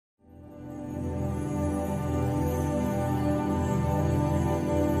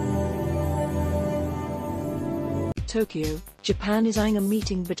Tokyo, Japan is eyeing a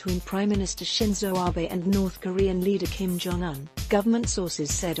meeting between Prime Minister Shinzo Abe and North Korean leader Kim Jong-un, government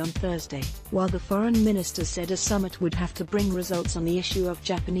sources said on Thursday, while the foreign minister said a summit would have to bring results on the issue of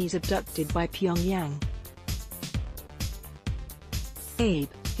Japanese abducted by Pyongyang. Abe,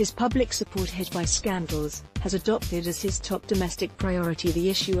 his public support hit by scandals, has adopted as his top domestic priority the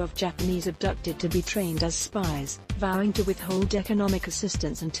issue of Japanese abducted to be trained as spies, vowing to withhold economic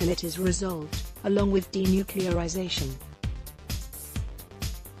assistance until it is resolved, along with denuclearization.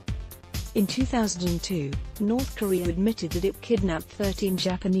 In 2002, North Korea admitted that it kidnapped 13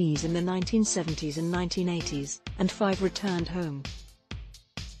 Japanese in the 1970s and 1980s, and 5 returned home.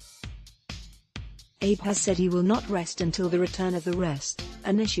 Abe has said he will not rest until the return of the rest,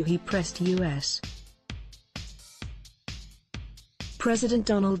 an issue he pressed U.S. President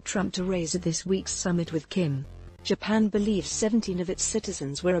Donald Trump to raise at this week's summit with Kim. Japan believes 17 of its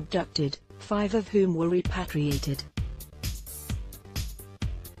citizens were abducted, 5 of whom were repatriated.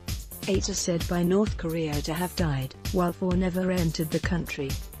 8 are said by North Korea to have died, while 4 never entered the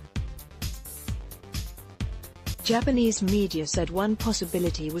country. Japanese media said one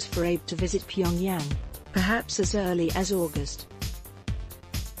possibility was for Abe to visit Pyongyang, perhaps as early as August.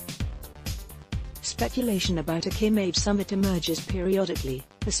 Speculation about a Kim-Abe summit emerges periodically,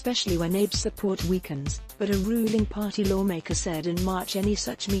 especially when Abe's support weakens, but a ruling party lawmaker said in March any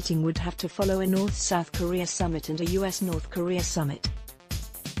such meeting would have to follow a North-South Korea summit and a US-North Korea summit.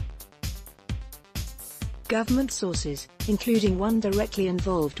 Government sources, including one directly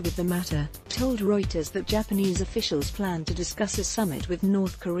involved with the matter, told Reuters that Japanese officials plan to discuss a summit with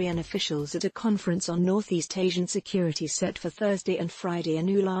North Korean officials at a conference on Northeast Asian security set for Thursday and Friday in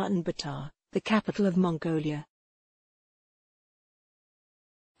Ulaanbaatar, the capital of Mongolia.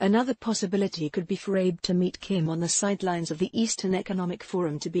 Another possibility could be for Abe to meet Kim on the sidelines of the Eastern Economic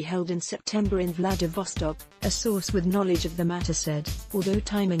Forum to be held in September in Vladivostok, a source with knowledge of the matter said, although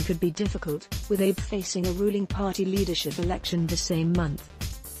timing could be difficult, with Abe facing a ruling party leadership election the same month.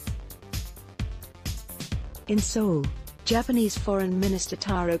 In Seoul, Japanese Foreign Minister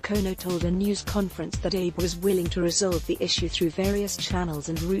Taro Kono told a news conference that Abe was willing to resolve the issue through various channels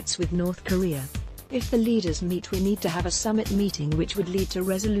and routes with North Korea. If the leaders meet, we need to have a summit meeting which would lead to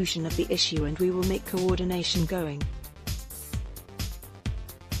resolution of the issue, and we will make coordination going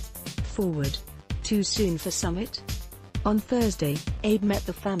forward. Too soon for summit? On Thursday, Abe met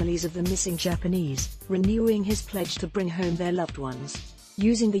the families of the missing Japanese, renewing his pledge to bring home their loved ones.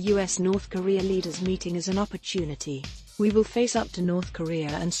 Using the US-North Korea leaders' meeting as an opportunity, "We will face up to North Korea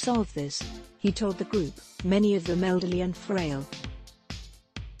and solve this," he told the group, many of them elderly and frail.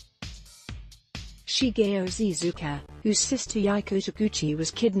 Shigeo Shizuka, whose sister Yaiko Taguchi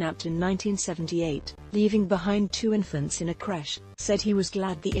was kidnapped in 1978, leaving behind 2 infants in a creche, said he was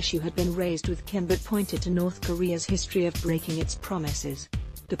glad the issue had been raised with Kim but pointed to North Korea's history of breaking its promises.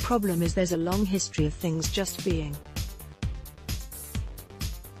 "The problem is there's a long history of things just being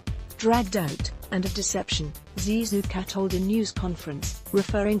dragged out, and of deception," Shizuka told a news conference,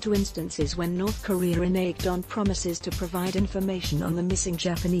 referring to instances when North Korea reneged on promises to provide information on the missing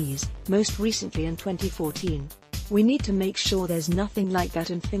Japanese, most recently in 2014. "We need to make sure there's nothing like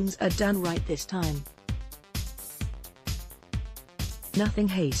that and things are done right this time. Nothing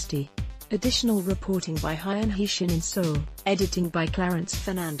hasty." Additional reporting by Hyun Hee-shin in Seoul, editing by Clarence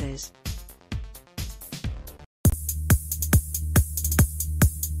Fernandez.